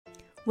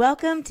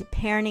Welcome to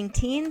Parenting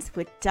Teens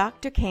with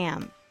Dr.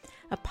 Cam,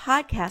 a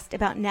podcast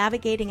about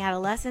navigating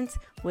adolescence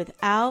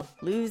without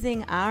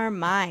losing our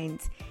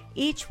minds.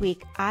 Each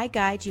week, I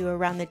guide you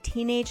around the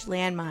teenage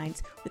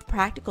landmines with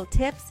practical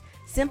tips,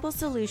 simple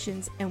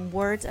solutions, and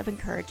words of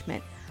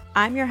encouragement.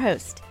 I'm your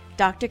host,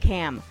 Dr.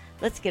 Cam.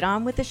 Let's get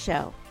on with the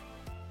show.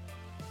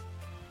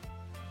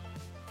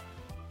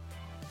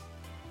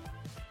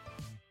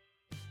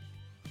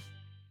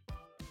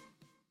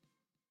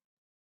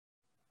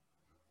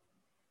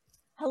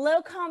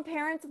 Hello, Calm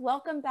parents.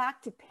 Welcome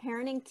back to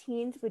Parenting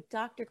Teens with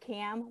Dr.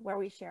 Cam, where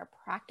we share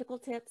practical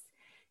tips,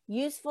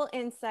 useful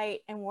insight,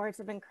 and words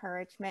of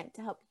encouragement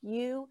to help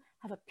you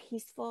have a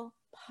peaceful,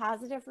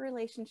 positive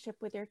relationship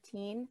with your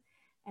teen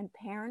and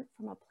parent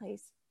from a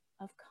place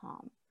of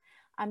calm.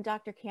 I'm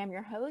Dr. Cam,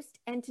 your host,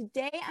 and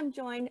today I'm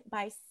joined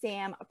by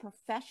Sam, a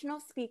professional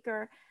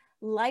speaker,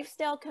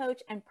 lifestyle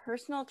coach, and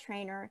personal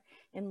trainer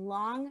in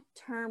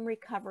long-term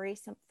recovery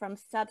from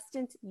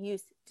substance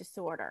use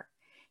disorder.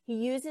 He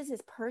uses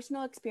his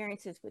personal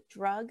experiences with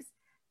drugs,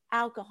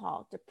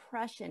 alcohol,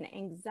 depression,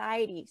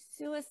 anxiety,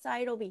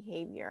 suicidal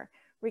behavior,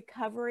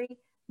 recovery,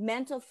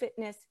 mental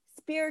fitness,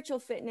 spiritual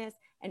fitness,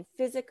 and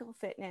physical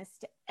fitness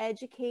to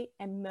educate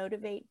and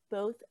motivate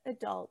both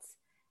adults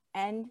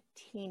and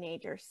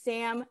teenagers.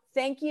 Sam,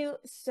 thank you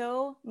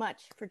so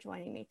much for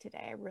joining me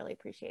today. I really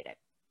appreciate it.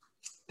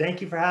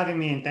 Thank you for having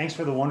me, and thanks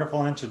for the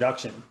wonderful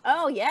introduction.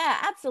 Oh, yeah,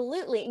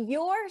 absolutely.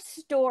 Your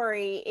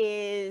story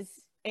is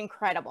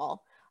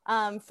incredible.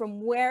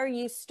 From where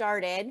you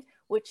started,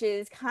 which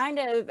is kind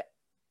of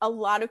a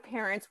lot of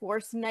parents'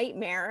 worst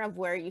nightmare of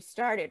where you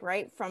started,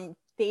 right? From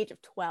the age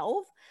of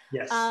 12,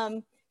 yes,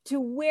 to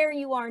where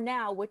you are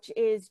now, which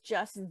is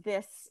just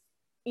this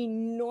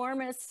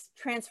enormous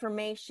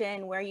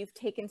transformation where you've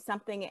taken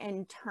something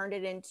and turned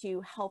it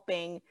into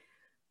helping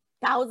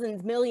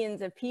thousands,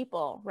 millions of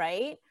people,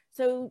 right?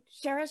 So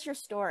share us your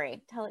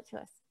story. Tell it to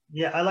us.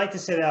 Yeah, I like to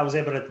say that I was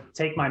able to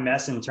take my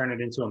mess and turn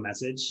it into a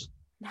message.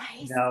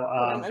 Nice.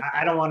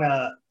 I don't want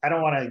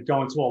to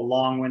go into a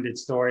long-winded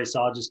story,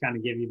 so I'll just kind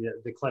of give you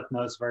the Cliff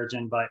Notes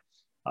version. But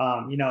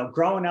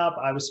growing up,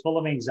 I was full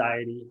of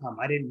anxiety.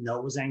 I didn't know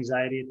it was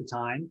anxiety at the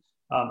time.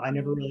 I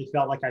never really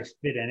felt like I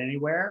fit in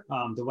anywhere.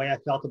 The way I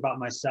felt about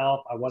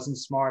myself, I wasn't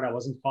smart, I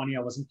wasn't funny, I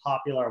wasn't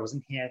popular, I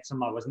wasn't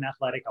handsome, I wasn't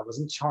athletic, I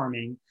wasn't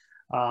charming.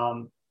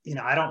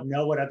 I don't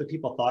know what other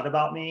people thought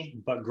about me,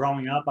 but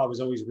growing up, I was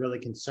always really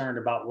concerned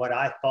about what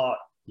I thought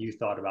you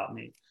thought about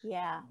me.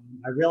 Yeah.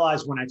 I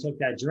realized when I took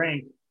that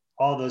drink,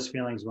 all those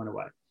feelings went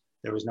away.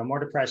 There was no more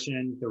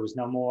depression. There was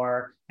no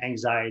more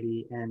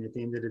anxiety. And at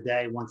the end of the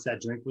day, once that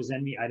drink was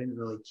in me, I didn't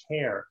really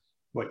care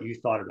what you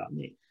thought about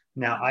me.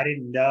 Now, I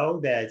didn't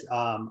know that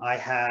I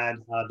had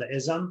the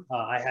ism.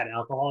 I had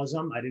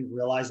alcoholism. I didn't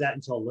realize that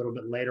until a little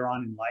bit later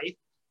on in life.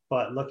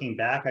 But looking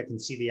back, I can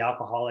see the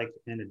alcoholic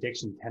and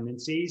addiction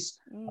tendencies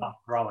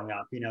growing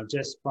up,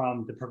 just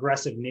from the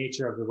progressive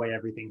nature of the way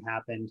everything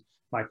happened.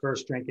 My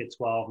first drink at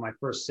 12, my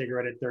first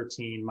cigarette at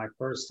 13, my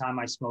first time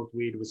I smoked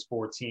weed was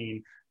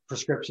 14,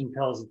 prescription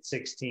pills at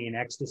 16,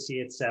 ecstasy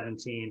at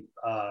 17,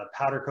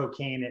 powder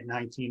cocaine at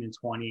 19 and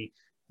 20.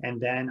 And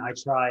then I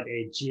tried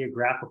a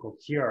geographical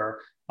cure.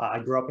 I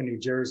grew up in New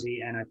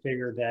Jersey, and I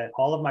figured that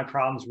all of my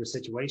problems were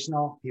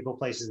situational, people,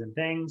 places, and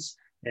things.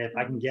 If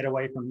I can get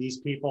away from these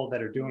people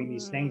that are doing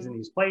these things in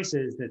these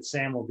places, that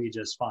Sam will be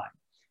just fine.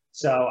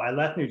 So I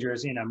left New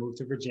Jersey and I moved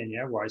to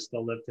Virginia, where I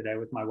still live today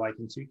with my wife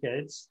and 2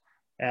 kids.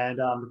 And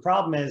the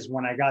problem is,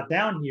 when I got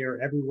down here,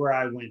 everywhere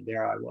I went,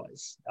 there I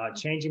was.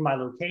 Changing my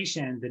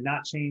location did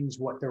not change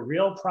what the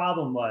real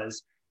problem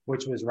was,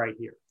 which was right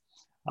here.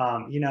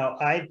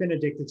 I've been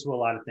addicted to a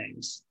lot of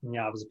things.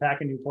 I was a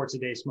pack of Newports a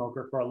day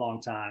smoker for a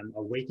long time,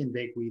 a wake and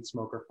bake weed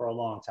smoker for a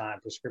long time,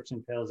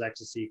 prescription pills,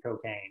 ecstasy,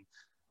 cocaine.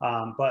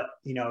 But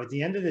at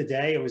the end of the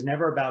day, it was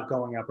never about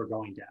going up or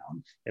going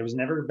down. It was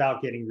never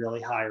about getting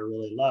really high or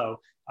really low.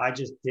 I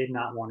just did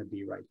not want to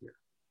be right here.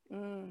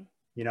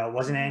 It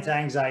wasn't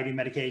anti-anxiety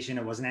medication.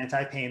 It wasn't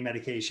anti-pain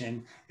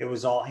medication. It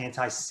was all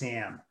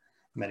anti-SAM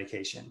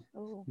medication.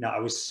 I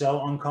was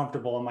so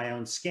uncomfortable in my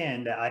own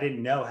skin that I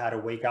didn't know how to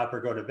wake up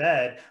or go to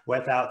bed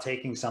without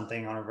taking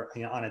something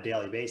on a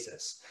daily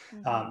basis.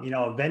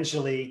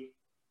 Eventually,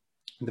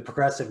 the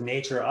progressive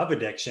nature of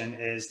addiction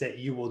is that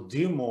you will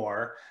do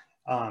more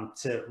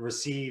to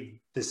receive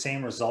the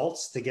same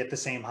results, to get the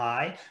same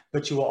high,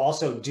 but you will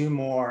also do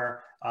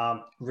more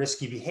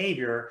risky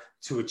behavior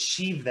to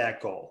achieve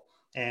that goal.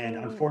 And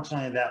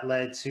unfortunately, that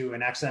led to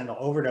an accidental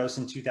overdose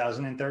in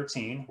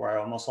 2013, where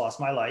I almost lost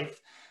my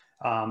life.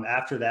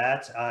 After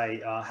that, I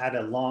had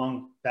a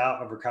long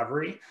bout of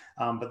recovery.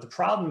 But the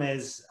problem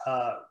is,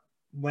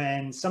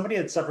 when somebody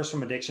that suffers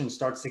from addiction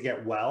starts to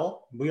get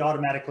well, we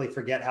automatically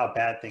forget how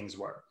bad things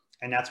were.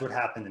 And that's what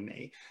happened to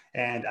me.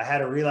 And I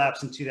had a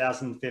relapse in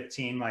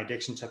 2015. My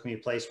addiction took me a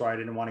place where I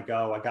didn't want to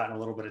go. I got in a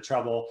little bit of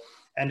trouble,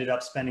 ended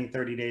up spending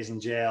 30 days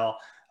in jail.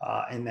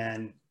 And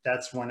then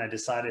that's when I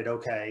decided,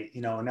 okay,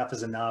 enough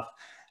is enough.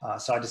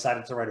 So I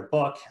decided to write a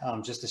book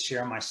just to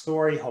share my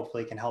story.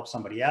 Hopefully it can help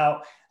somebody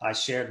out. I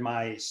shared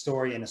my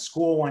story in a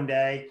school one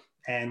day,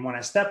 And when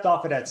I stepped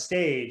off of that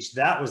stage,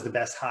 that was the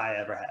best high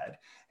I ever had.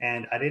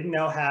 And I didn't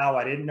know how,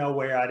 I didn't know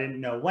where, I didn't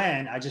know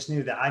when. I just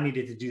knew that I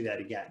needed to do that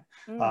again.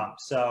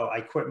 So I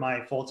quit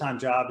my full-time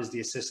job as the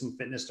assistant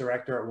fitness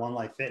director at One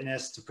Life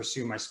Fitness to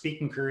pursue my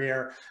speaking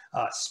career.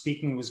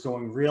 Speaking was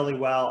going really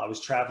well. I was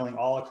traveling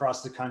all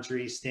across the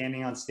country,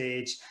 standing on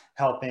stage,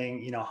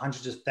 helping, you know,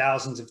 hundreds of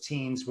thousands of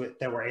teens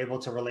that were able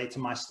to relate to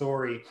my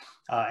story.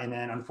 And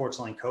then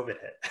unfortunately, COVID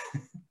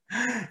hit.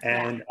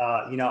 And,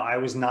 you know, I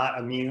was not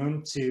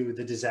immune to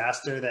the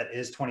disaster that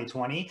is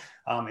 2020.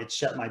 It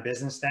shut my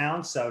business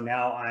down. So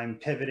now I'm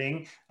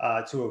pivoting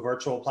to a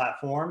virtual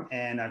platform,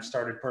 and I've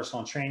started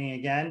personal training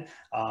again,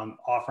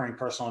 offering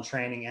personal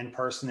training in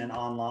person and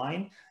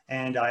online.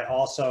 And I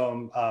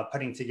also am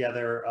putting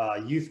together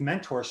a youth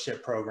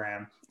mentorship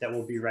program that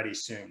will be ready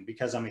soon,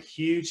 because I'm a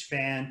huge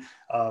fan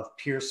of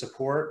peer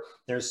support.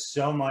 There's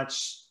so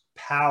much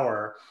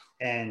power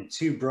and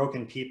two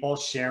broken people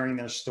sharing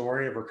their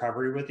story of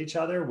recovery with each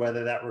other,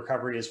 whether that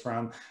recovery is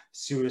from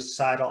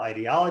suicidal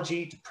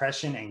ideology,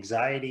 depression,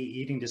 anxiety,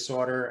 eating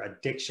disorder,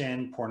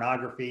 addiction,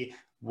 pornography,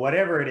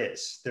 whatever it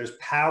is. There's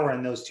power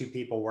in those two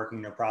people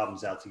working their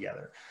problems out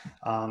together.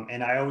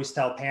 And I always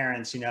tell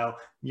parents, you know,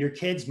 your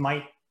kids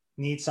might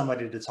need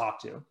somebody to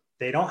talk to.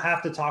 They don't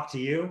have to talk to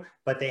you,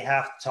 but they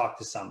have to talk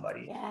to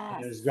somebody.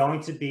 Yes. There's going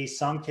to be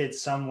some kids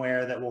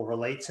somewhere that will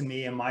relate to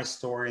me and my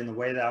story and the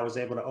way that I was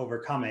able to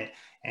overcome it.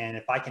 And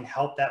if I can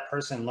help that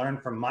person learn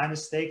from my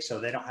mistakes so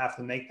they don't have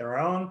to make their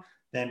own,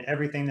 then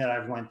everything that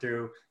I've went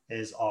through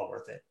is all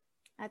worth it.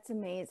 That's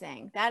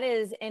amazing. That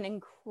is an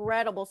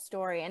incredible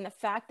story. And the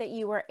fact that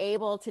you were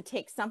able to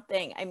take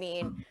something, I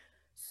mean,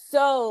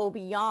 so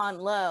beyond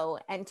low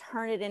and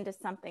turn it into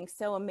something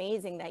so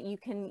amazing that you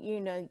can, you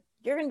know,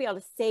 you're going to be able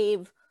to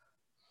save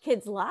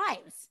kids'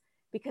 lives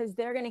because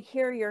they're going to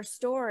hear your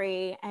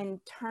story and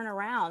turn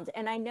around.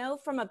 And I know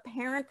from a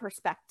parent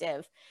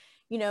perspective,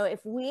 you know, if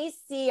we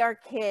see our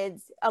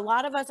kids, a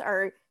lot of us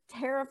are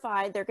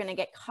terrified they're going to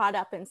get caught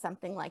up in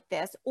something like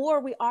this, or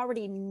we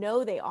already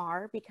know they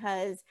are,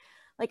 because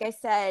like I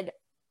said,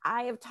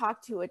 I have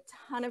talked to a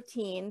ton of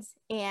teens,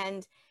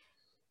 and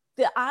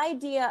the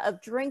idea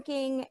of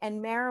drinking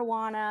and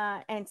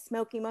marijuana and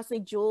smoking, mostly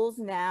Juuls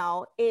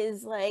now,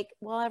 is like,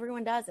 well,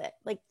 everyone does it.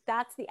 Like,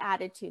 that's the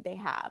attitude they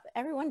have.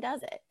 Everyone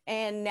does it.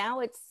 And now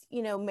it's,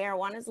 you know,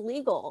 marijuana is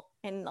legal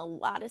in a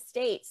lot of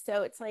states.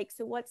 So it's like,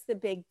 so what's the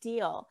big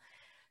deal?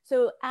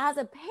 So as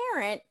a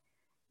parent,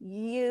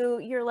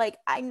 you're like,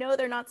 I know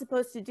they're not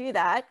supposed to do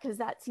that because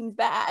that seems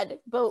bad,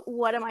 but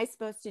what am I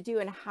supposed to do?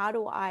 And how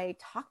do I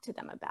talk to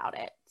them about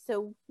it?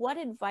 So what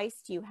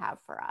advice do you have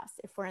for us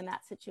if we're in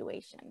that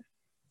situation?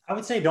 I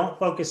would say don't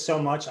focus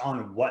so much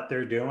on what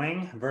they're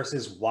doing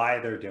versus why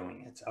they're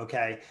doing it.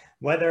 Okay.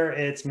 Whether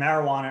it's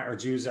marijuana or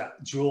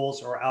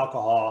Juuls or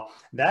alcohol,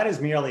 that is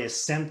merely a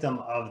symptom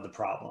of the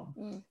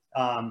problem.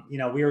 You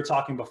know, we were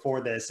talking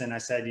before this, and I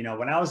said, you know,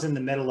 when I was in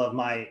the middle of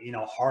my, you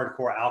know,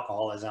 hardcore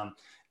alcoholism,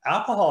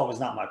 alcohol was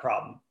not my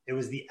problem. It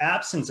was the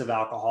absence of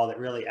alcohol that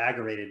really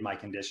aggravated my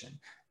condition.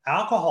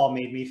 Alcohol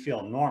made me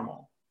feel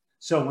normal.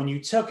 So when you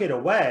took it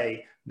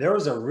away, there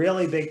was a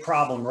really big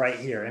problem right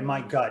here in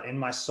my gut, in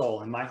my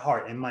soul, in my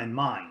heart, in my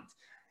mind.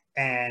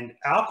 And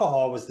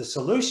alcohol was the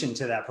solution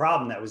to that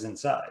problem that was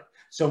inside.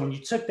 So when you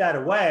took that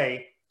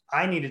away,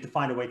 I needed to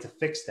find a way to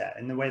fix that.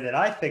 And the way that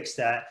I fixed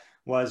that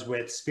was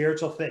with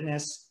spiritual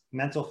fitness,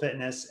 mental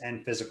fitness,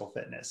 and physical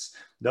fitness.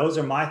 Those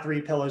are my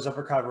three pillars of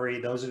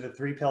recovery. Those are the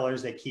three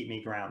pillars that keep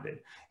me grounded.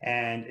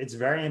 And it's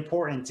very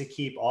important to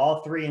keep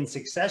all three in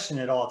succession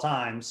at all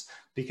times,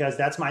 because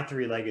that's my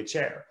three-legged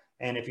chair.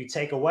 And if you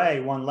take away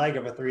one leg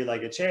of a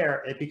three-legged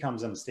chair, it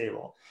becomes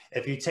unstable.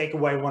 If you take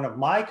away one of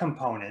my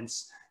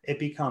components, it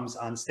becomes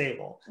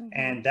unstable.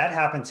 And that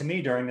happened to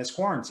me during this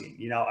quarantine.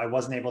 You know, I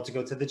wasn't able to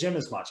go to the gym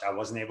as much. I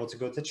wasn't able to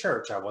go to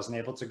church. I wasn't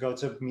able to go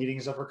to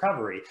meetings of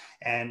recovery.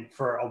 And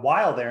for a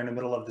while there in the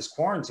middle of this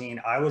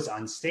quarantine, I was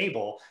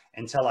unstable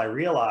until I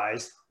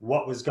realized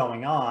what was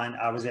going on.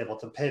 I was able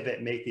to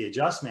pivot, make the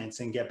adjustments,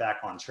 and get back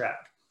on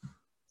track.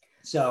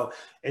 So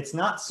it's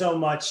not so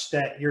much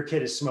that your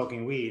kid is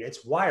smoking weed.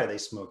 It's why are they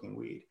smoking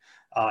weed?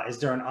 Is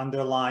there an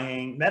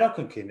underlying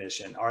medical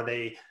condition? Are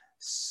they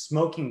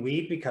smoking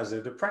weed because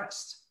they're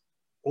depressed?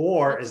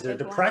 Or is their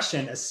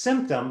depression a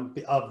symptom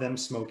of them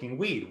smoking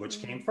weed?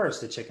 Which came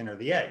first, the chicken or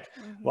the egg?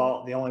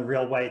 Well, the only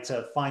real way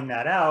to find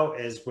that out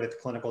is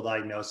with clinical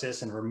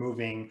diagnosis and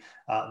removing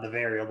the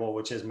variable,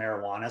 which is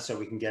marijuana, so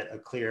we can get a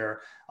clear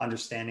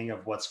understanding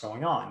of what's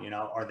going on. You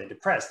know, are they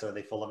depressed? Are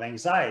they full of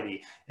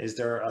anxiety? Is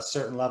there a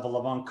certain level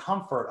of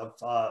uncomfort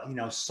of, you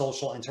know,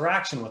 social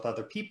interaction with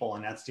other people?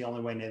 And that's the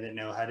only way they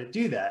know how to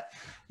do that.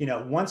 You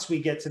know, once we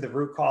get to the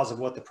root cause of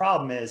what the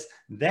problem is,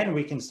 then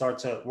we can start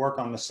to work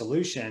on the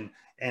solution.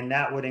 And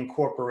that would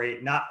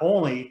incorporate not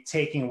only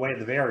taking away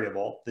the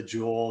variable, the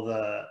Juul,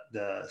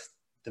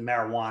 the the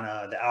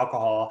marijuana, the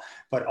alcohol,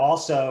 but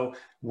also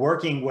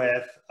working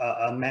with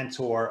a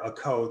mentor, a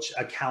coach,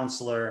 a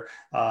counselor,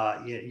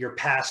 your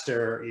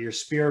pastor, your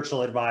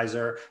spiritual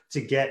advisor,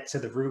 to get to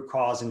the root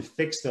cause and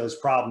fix those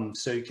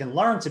problems so you can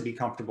learn to be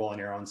comfortable in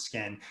your own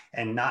skin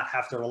and not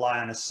have to rely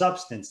on a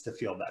substance to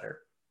feel better.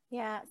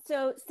 Yeah.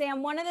 So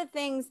Sam, one of the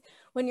things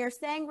when you're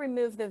saying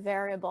remove the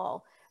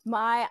variable,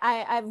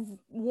 I've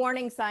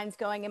warning signs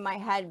going in my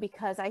head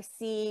because I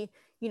see,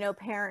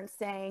 parents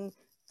saying,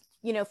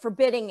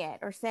 forbidding it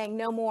or saying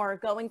no more,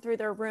 going through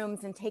their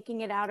rooms and taking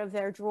it out of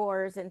their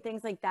drawers and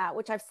things like that,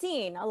 which I've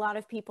seen a lot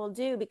of people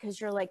do because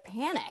you're like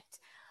panicked.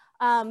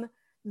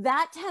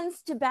 That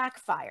tends to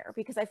backfire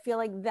because I feel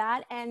like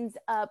that ends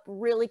up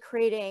really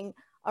creating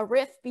a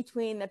rift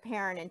between the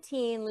parent and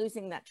teen,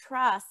 losing that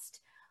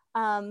trust.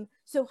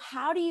 So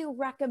how do you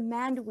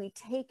recommend we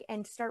take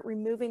and start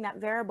removing that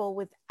variable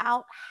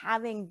without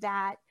having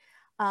that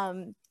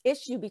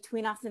issue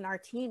between us and our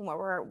teen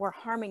where we're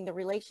harming the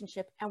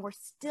relationship and we're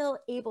still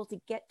able to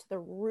get to the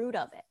root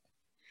of it?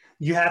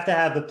 You have to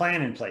have the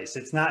plan in place.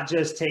 It's not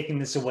just taking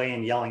this away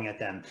and yelling at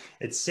them.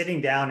 It's sitting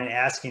down and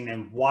asking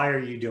them, why are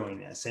you doing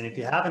this? And if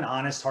you have an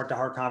honest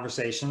heart-to-heart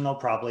conversation, they'll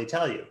probably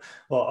tell you,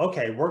 well,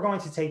 okay, we're going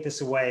to take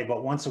this away,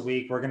 but once a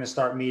week, we're going to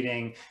start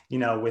meeting,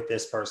 with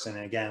this person.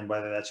 And again,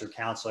 whether that's your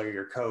counselor,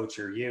 your coach,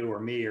 or you,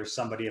 or me, or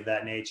somebody of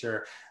that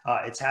nature,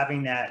 it's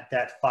having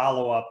that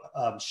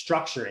follow-up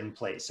structure in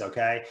place.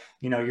 Okay.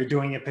 You're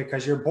doing it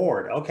because you're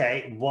bored.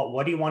 Okay.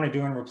 What do you want to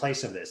do in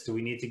replace of this? Do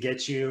we need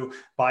to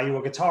buy you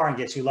a guitar and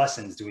get you lessons?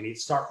 Do we need to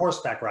start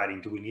horseback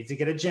riding? Do we need to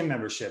get a gym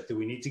membership? Do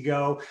we need to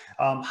go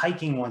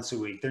hiking once a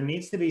week? There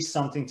needs to be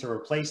something to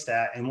replace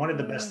that. And one of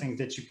the best things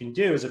that you can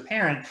do as a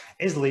parent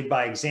is lead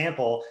by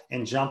example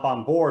and jump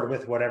on board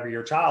with whatever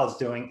your child's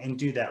doing and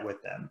do that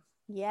with them.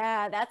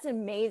 Yeah, that's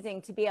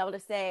amazing to be able to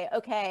say,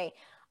 okay,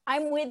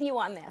 I'm with you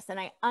on this. And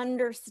I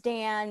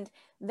understand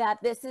that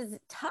this is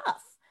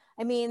tough.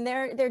 I mean,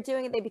 they're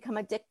doing it. They become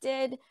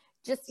addicted,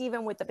 just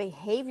even with the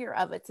behavior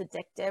of it's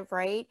addictive,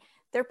 right?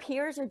 Their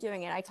peers are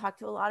doing it. I talk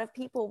to a lot of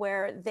people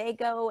where they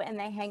go and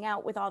they hang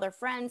out with all their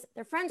friends.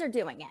 Their friends are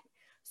doing it.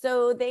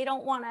 So they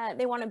want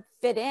to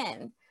fit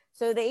in.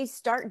 So they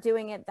start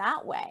doing it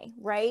that way,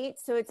 right?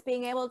 So it's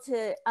being able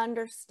to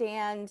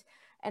understand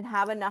and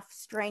have enough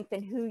strength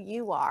in who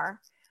you are.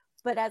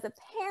 But as a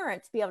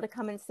parent, to be able to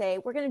come and say,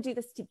 we're going to do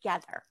this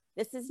together.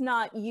 This is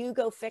not you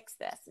go fix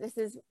this. This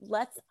is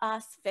let's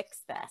us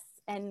fix this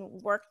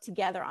and work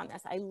together on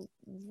this. I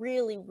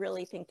really,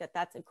 really think that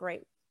that's a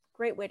great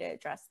way to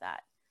address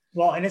that.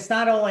 Well, and it's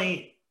not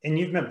only, and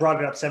you've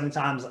brought it up seven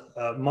times,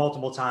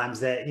 multiple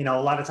times, that,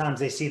 a lot of times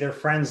they see their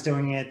friends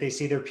doing it, they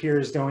see their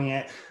peers doing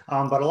it.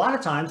 But a lot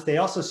of times they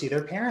also see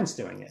their parents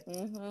doing it,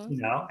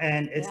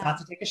 and it's not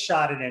to take a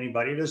shot at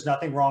anybody. There's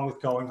nothing wrong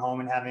with going home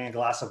and having a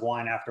glass of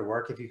wine after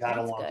work if you've had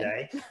a long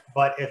day.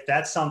 But if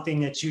that's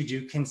something that you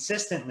do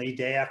consistently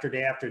day after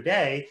day after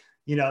day,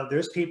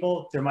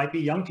 there might be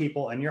young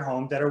people in your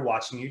home that are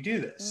watching you do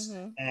this.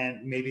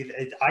 And maybe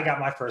I got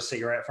my first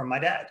cigarette from my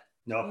dad.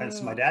 No offense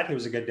to my dad. He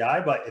was a good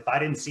guy, but if I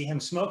didn't see him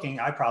smoking,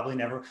 I probably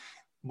never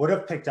would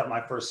have picked up my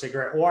first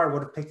cigarette, or I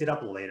would have picked it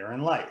up later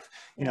in life.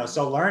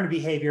 So learned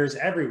behavior is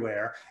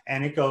everywhere,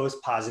 and it goes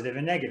positive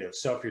and negative.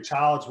 So if your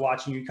child's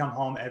watching you come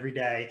home every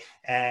day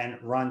and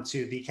run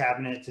to the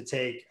cabinet to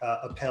take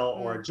a pill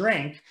or a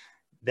drink,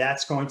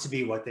 that's going to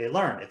be what they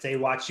learn. If they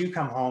watch you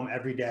come home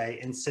every day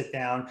and sit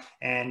down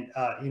and,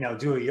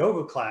 do a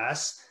yoga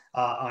class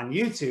on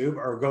YouTube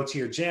or go to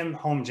your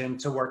home gym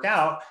to work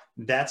out,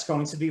 that's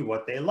going to be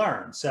what they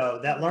learn. So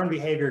that learned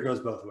behavior goes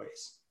both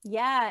ways.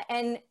 Yeah.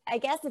 And I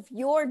guess if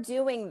you're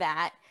doing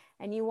that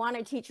and you want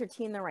to teach your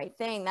teen the right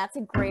thing, that's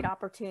a great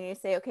opportunity to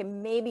say, okay,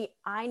 maybe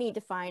I need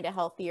to find a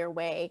healthier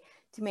way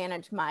to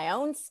manage my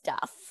own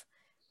stuff,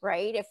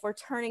 right? If we're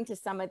turning to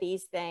some of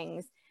these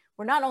things,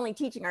 we're not only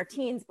teaching our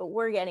teens, but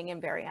we're getting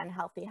in very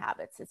unhealthy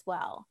habits as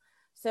well.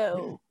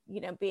 So,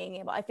 being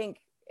able, I think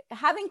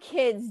having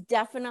kids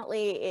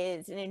definitely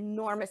is an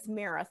enormous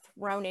mirror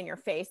thrown in your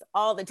face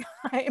all the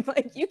time.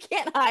 Like you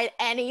can't hide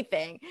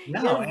anything.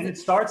 No, and it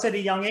starts at a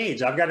young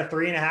age. I've got a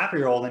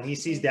 3.5-year-old and he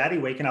sees daddy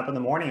waking up in the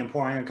morning and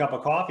pouring a cup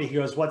of coffee. He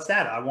goes, "What's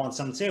that? I want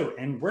some too."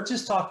 And we're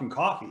just talking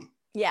coffee.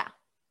 Yeah.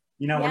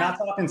 We're not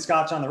talking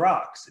scotch on the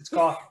rocks. It's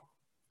coffee.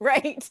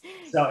 Right.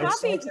 So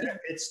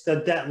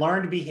that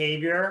learned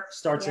behavior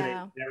starts at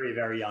a very,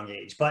 very young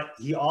age. But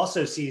he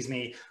also sees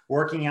me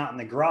working out in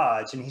the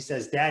garage and he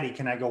says, "Daddy,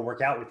 can I go work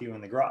out with you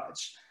in the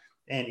garage?"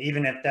 And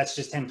even if that's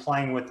just him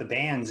playing with the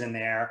bands in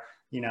there,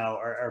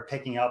 or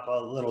picking up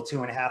a little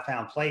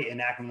 2.5-pound plate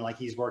and acting like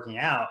he's working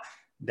out,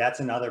 that's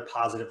another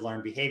positive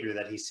learned behavior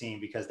that he's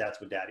seeing because that's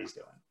what daddy's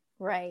doing.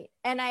 Right.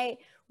 And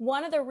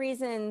one of the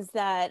reasons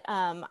that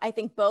I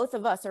think both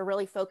of us are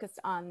really focused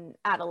on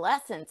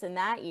adolescence in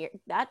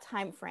that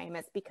time frame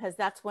is because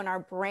that's when our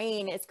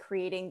brain is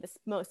creating the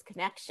most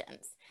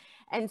connections.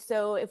 And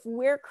so if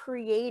they're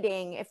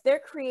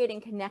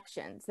creating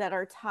connections that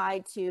are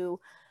tied to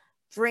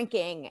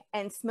drinking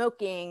and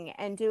smoking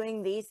and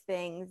doing these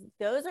things,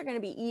 those are going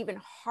to be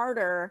even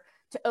harder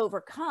to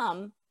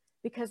overcome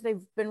because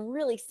they've been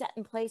really set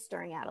in place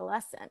during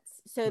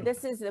adolescence. So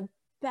this is the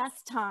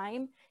best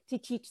time to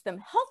teach them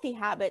healthy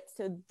habits.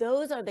 So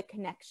those are the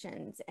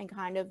connections and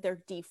kind of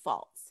their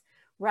defaults,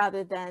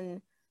 rather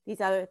than these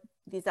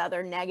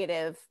other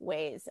negative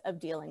ways of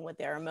dealing with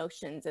their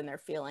emotions and their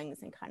feelings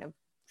and kind of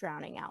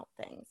drowning out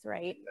things,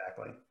 right?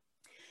 Exactly.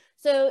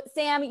 So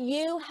Sam,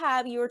 you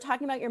were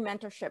talking about your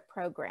mentorship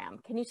program.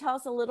 Can you tell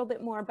us a little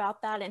bit more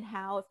about that, and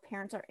how, if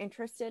parents are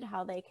interested,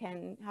 how they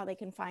can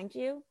find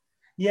you?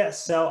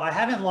 Yes, so I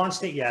haven't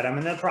launched it yet. I'm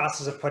in the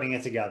process of putting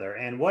it together.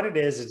 And what it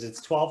is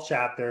it's 12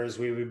 chapters.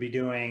 We would be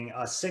doing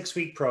a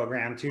 6-week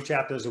program, 2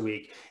 chapters a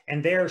week,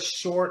 and they're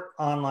short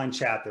online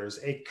chapters.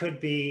 It could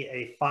be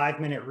a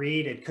 5-minute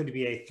read. It could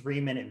be a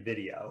 3-minute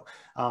video,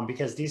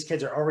 because these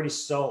kids are already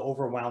so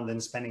overwhelmed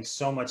and spending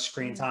so much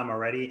screen time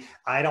already.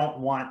 I don't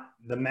want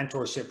the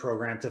mentorship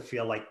program to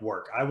feel like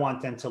work. I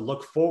want them to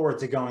look forward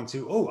to going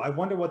to, oh, I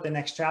wonder what the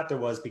next chapter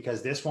was,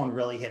 because this one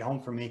really hit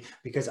home for me,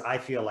 because I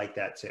feel like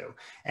that too.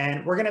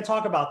 And we're going to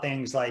talk about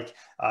things like,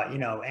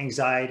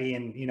 anxiety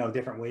and,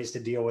 different ways to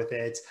deal with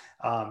it.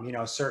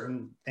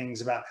 Certain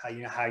things about how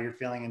you're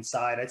feeling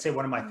inside. I'd say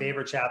one of my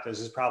favorite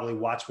chapters is probably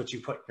watch what you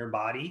put in your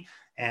body.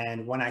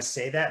 And when I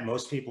say that,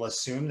 most people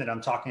assume that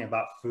I'm talking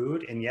about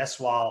food. And yes,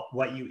 while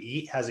what you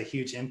eat has a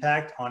huge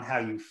impact on how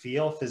you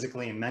feel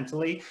physically and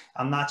mentally,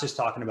 I'm not just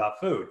talking about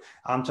food.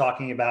 I'm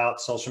talking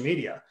about social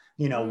media.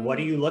 What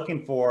are you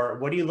looking for?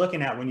 What are you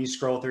looking at when you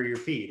scroll through your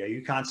feed? Are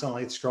you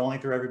constantly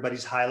scrolling through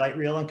everybody's highlight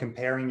reel and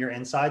comparing your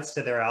insides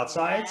to their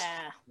outsides?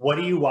 Yeah. What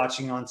are you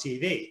watching on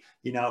TV?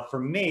 For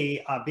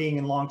me, being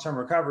in long-term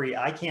recovery,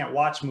 I can't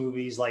watch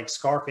movies like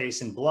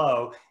Scarface and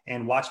Blow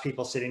and watch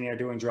people sitting there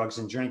doing drugs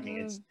and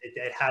drinking.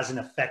 It has an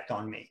effect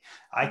on me.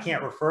 I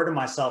can't refer to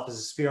myself as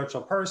a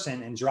spiritual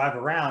person and drive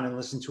around and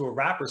listen to a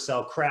rapper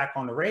sell crack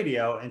on the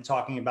radio and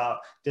talking about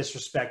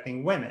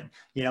disrespecting women.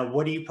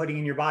 What are you putting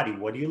in your body?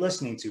 What are you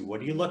listening to?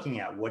 What are you looking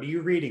at? What are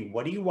you reading?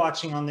 What are you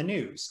watching on the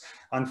news?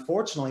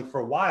 Unfortunately, for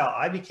a while,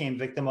 I became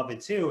victim of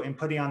it too, in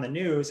putting on the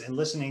news and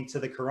listening to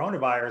the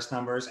coronavirus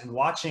numbers and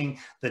watching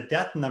the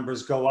death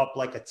numbers go up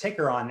like a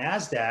ticker on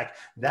NASDAQ.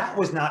 That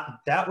was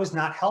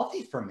not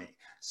healthy for me.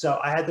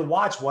 So I had to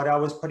watch what I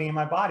was putting in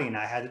my body, and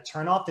I had to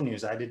turn off the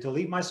news. I had to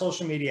delete my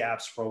social media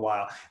apps for a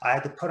while. I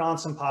had to put on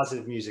some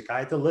positive music. I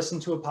had to listen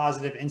to a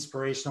positive,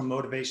 inspirational,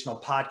 motivational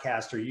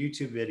podcast or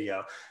YouTube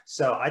video.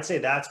 So I'd say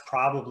that's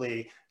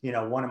probably,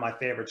 one of my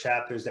favorite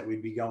chapters that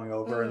we'd be going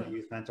over in the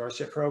youth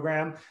mentorship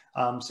program.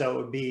 So it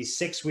would be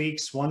 6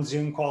 weeks, 1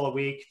 Zoom call a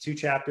week, 2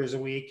 chapters a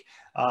week.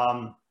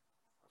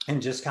 And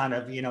just kind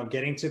of,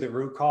 getting to the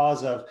root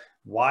cause of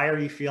why are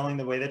you feeling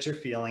the way that you're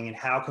feeling, and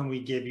how can we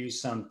give you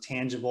some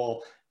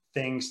tangible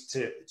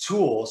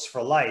tools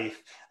for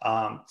life,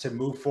 to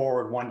move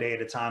forward one day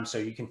at a time, so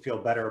you can feel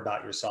better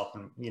about yourself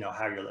and,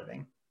 how you're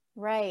living.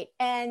 Right.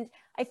 And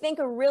I think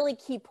a really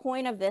key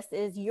point of this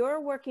is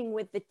you're working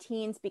with the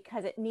teens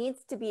because it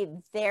needs to be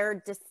their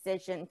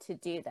decision to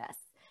do this.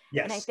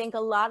 Yes. And I think a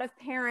lot of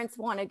parents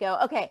want to go,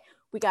 okay,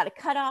 we got to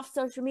cut off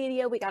social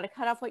media. We got to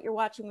cut off what you're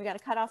watching. We got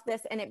to cut off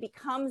this. And it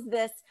becomes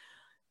this,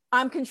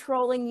 I'm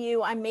controlling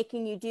you. I'm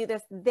making you do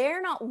this.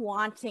 They're not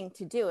wanting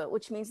to do it,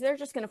 which means they're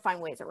just going to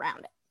find ways around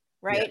it.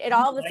 Right. Yeah. It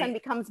all of a sudden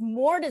becomes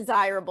more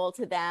desirable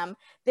to them.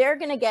 They're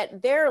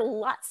a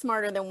lot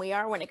smarter than we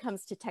are when it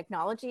comes to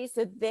technology.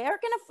 So they're going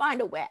to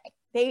find a way.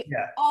 They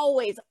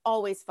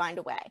always find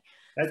a way.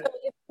 So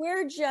if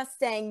we're just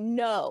saying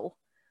no,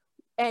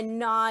 and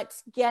not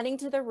getting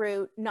to the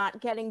root,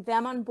 not getting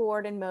them on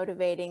board and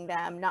motivating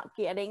them, not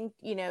getting,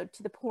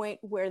 to the point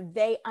where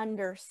they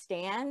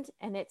understand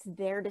and it's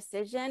their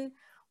decision,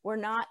 we're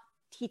not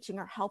teaching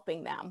or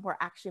helping them. We're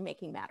actually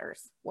making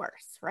matters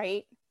worse,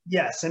 right?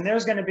 Yes. And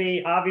there's going to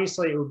be,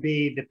 obviously, it would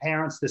be the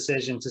parent's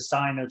decision to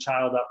sign their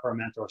child up for a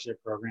mentorship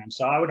program.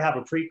 So I would have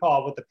a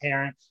pre-call with the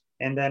parent,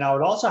 and then I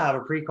would also have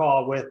a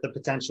pre-call with the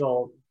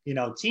potential,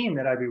 team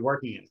that I'd be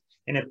working in.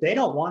 And if they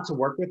don't want to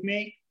work with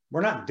me,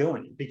 we're not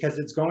doing it, because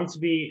it's going to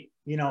be,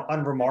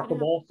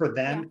 unremarkable for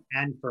them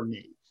and for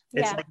me.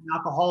 It's like an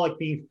alcoholic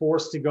being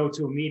forced to go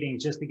to a meeting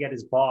just to get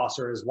his boss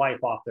or his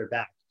wife off their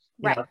back.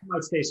 They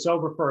might stay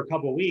sober for a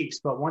couple of weeks,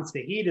 but once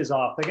the heat is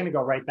off, they're going to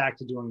go right back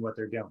to doing what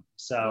they're doing.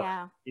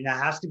 So, it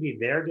has to be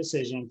their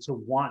decision to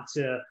want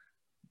to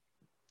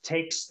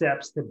take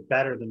steps to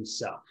better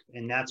themselves.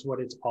 And that's what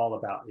it's all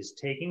about, is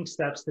taking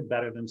steps to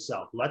better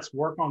themselves. Let's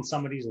work on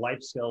some of these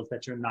life skills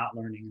that you're not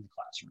learning in the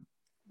classroom.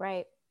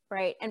 Right.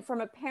 Right. And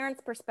from a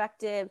parent's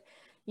perspective,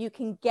 you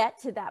can get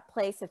to that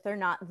place if they're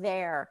not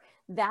there.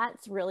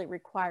 That's really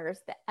requires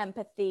the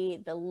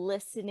empathy, the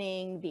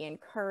listening, the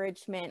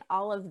encouragement,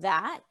 all of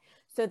that,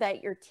 so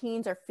that your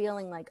teens are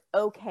feeling like,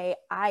 okay,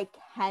 I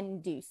can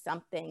do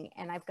something,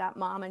 and I've got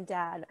mom and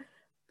dad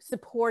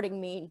supporting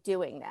me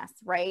doing this,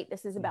 right?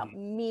 This is about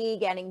me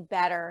getting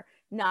better,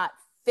 not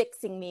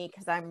fixing me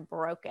because I'm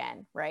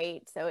broken,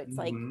 right? So it's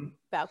like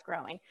about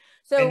growing.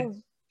 So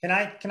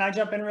Can I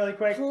jump in really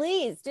quick?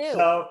 Please do.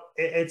 So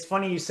it's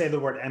funny you say the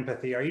word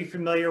empathy. Are you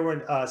familiar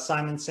with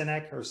Simon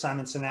Sinek? Oh,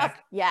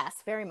 yes,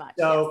 very much.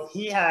 So yes.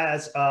 he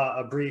has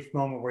a brief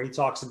moment where he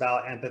talks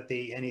about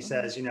empathy, and he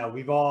says, you know,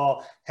 we've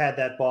all had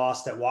that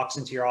boss that walks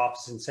into your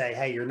office and say,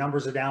 hey, your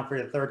numbers are down for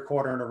the third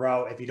quarter in a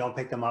row. If you don't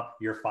pick them up,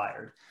 you're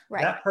fired.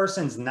 Right. That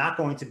person's not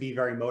going to be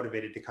very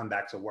motivated to come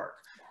back to work.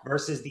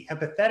 Versus the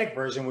empathetic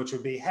version, which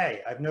would be,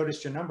 hey, I've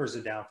noticed your numbers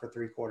are down for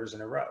 3 quarters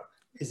in a row.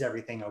 Is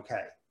everything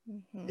okay?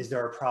 Is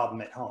there a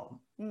problem at home?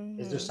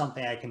 Is there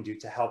something I can do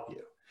to help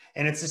you?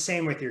 And it's the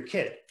same with your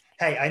kid.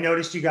 Hey, I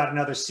noticed you got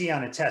another C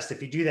on a test.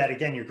 If you do that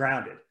again, you're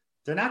grounded.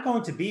 They're not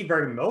going to be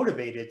very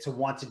motivated to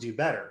want to do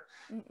better.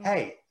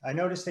 Hey, I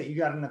noticed that you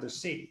got another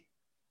C.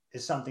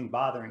 Is something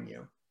bothering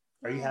you?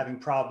 Are you having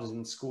problems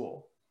in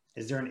school?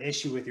 Is there an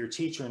issue with your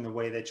teacher in the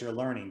way that you're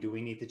learning? Do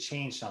we need to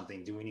change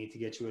something? Do we need to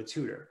get you a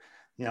tutor?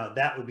 You know,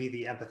 that would be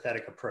the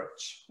empathetic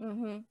approach.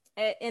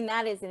 And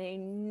that is an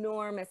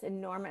enormous,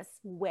 enormous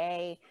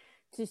way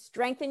to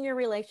strengthen your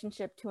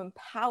relationship, to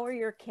empower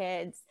your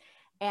kids.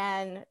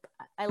 And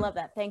I love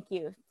that. Thank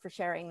you for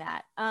sharing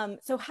that.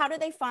 So how do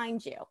they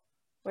find you?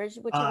 What's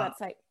your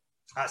website?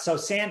 So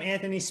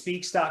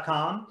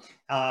samanthonyspeaks.com.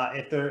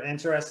 If they're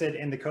interested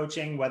in the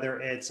coaching, whether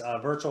it's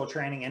virtual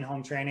training,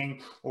 in-home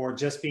training, or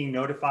just being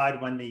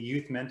notified when the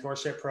youth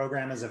mentorship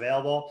program is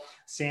available,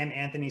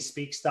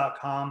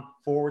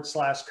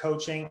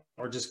 samanthonyspeaks.com/coaching,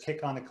 or just click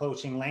on the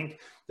coaching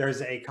link.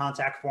 There's a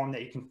contact form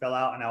that you can fill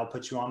out, and I'll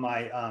put you on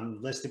my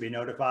list to be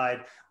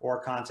notified,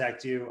 or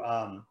contact you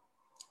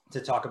to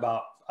talk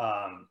about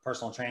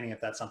personal training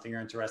if that's something you're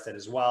interested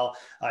as well.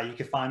 You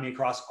can find me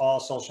across all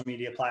social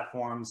media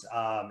platforms.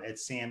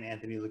 It's Sam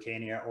Anthony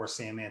Lucania or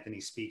Sam Anthony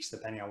Speaks,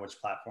 depending on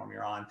which platform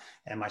you're on.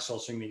 And my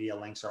social media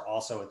links are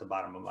also at the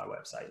bottom of my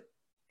website.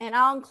 And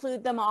I'll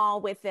include them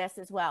all with this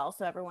as well,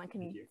 so everyone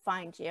can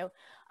find you.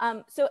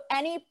 So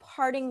any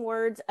parting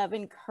words of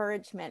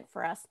encouragement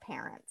for us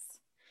parents?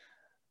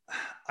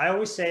 I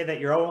always say that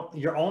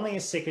you're only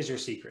as sick as your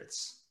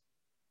secrets.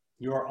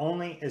 You are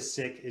only as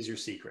sick as your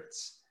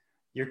secrets.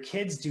 Your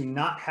kids do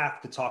not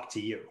have to talk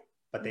to you,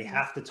 but they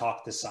have to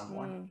talk to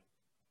someone.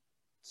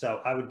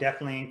 So I would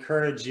definitely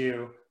encourage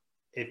you,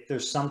 if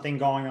there's something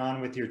going on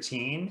with your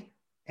teen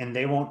and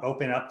they won't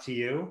open up to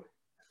you,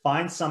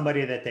 find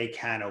somebody that they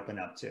can open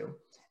up to.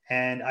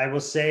 And I will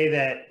say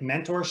that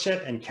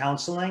mentorship and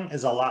counseling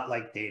is a lot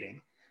like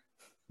dating.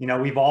 You know,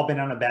 we've all been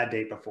on a bad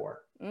date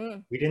before.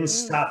 We didn't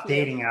stop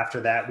dating after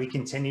that. We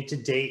continued to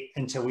date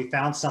until we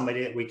found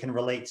somebody that we can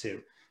relate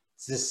to.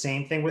 It's the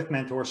same thing with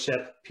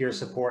mentorship, peer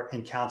support,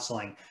 and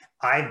counseling.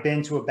 I've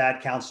been to a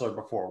bad counselor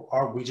before,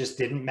 or we just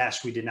didn't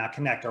mesh. We did not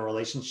connect. Our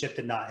relationship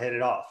did not hit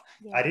it off.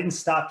 I didn't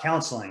stop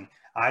counseling.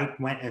 I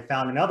went and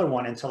found another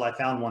one until I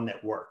found one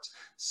that worked.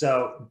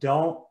 So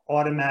don't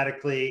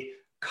automatically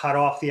cut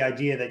off the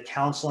idea that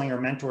counseling or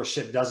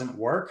mentorship doesn't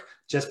work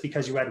just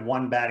because you had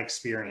one bad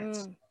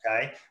experience.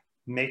 Okay.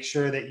 Make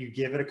sure that you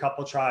give it a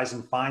couple tries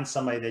and find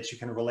somebody that you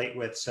can relate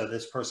with, so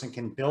this person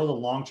can build a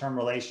long-term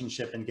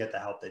relationship and get the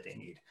help that they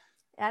need.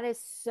 That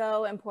is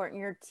so important.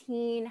 Your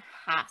teen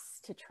has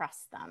to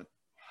trust them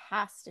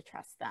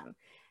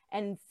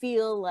and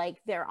feel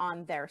like they're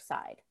on their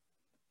side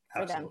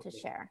for them to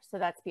share. So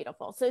that's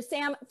beautiful. So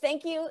Sam,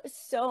 thank you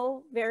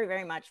so very,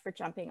 very much for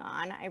jumping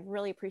on. I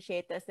really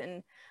appreciate this.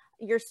 And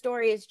your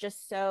story is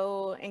just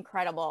so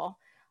incredible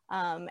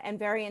and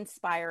very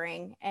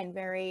inspiring and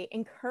very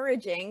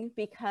encouraging,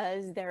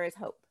 because there is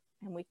hope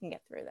and we can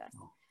get through this.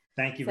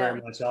 Thank you very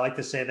much. I like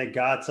to say that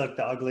God took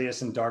the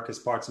ugliest and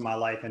darkest parts of my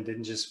life and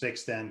didn't just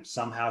fix them.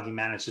 Somehow he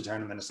managed to turn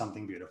them into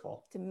something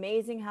beautiful. It's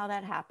amazing how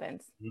that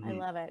happens. I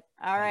love it.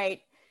 All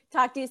right.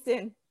 Talk to you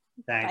soon.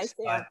 Thanks.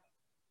 Bye.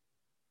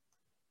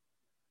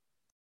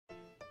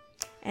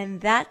 And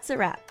that's a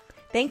wrap.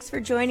 Thanks for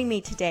joining me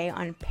today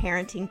on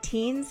Parenting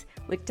Teens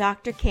with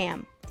Dr.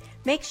 Cam.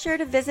 Make sure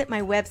to visit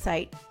my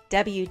website,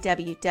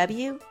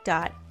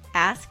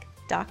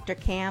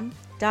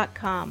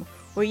 www.askdrcam.com,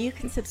 where you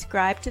can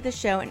subscribe to the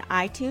show in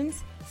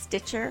iTunes,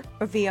 Stitcher,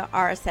 or via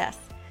RSS,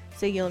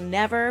 so you'll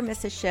never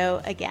miss a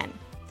show again.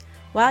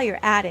 While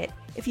you're at it,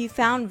 if you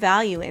found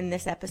value in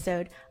this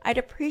episode, I'd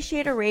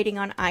appreciate a rating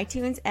on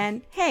iTunes,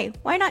 and hey,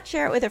 why not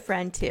share it with a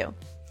friend too?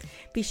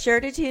 Be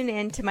sure to tune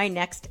in to my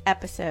next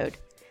episode.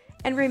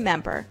 And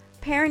remember,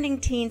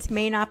 parenting teens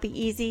may not be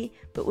easy,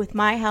 but with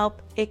my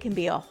help, it can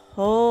be a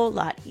whole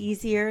lot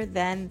easier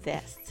than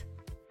this.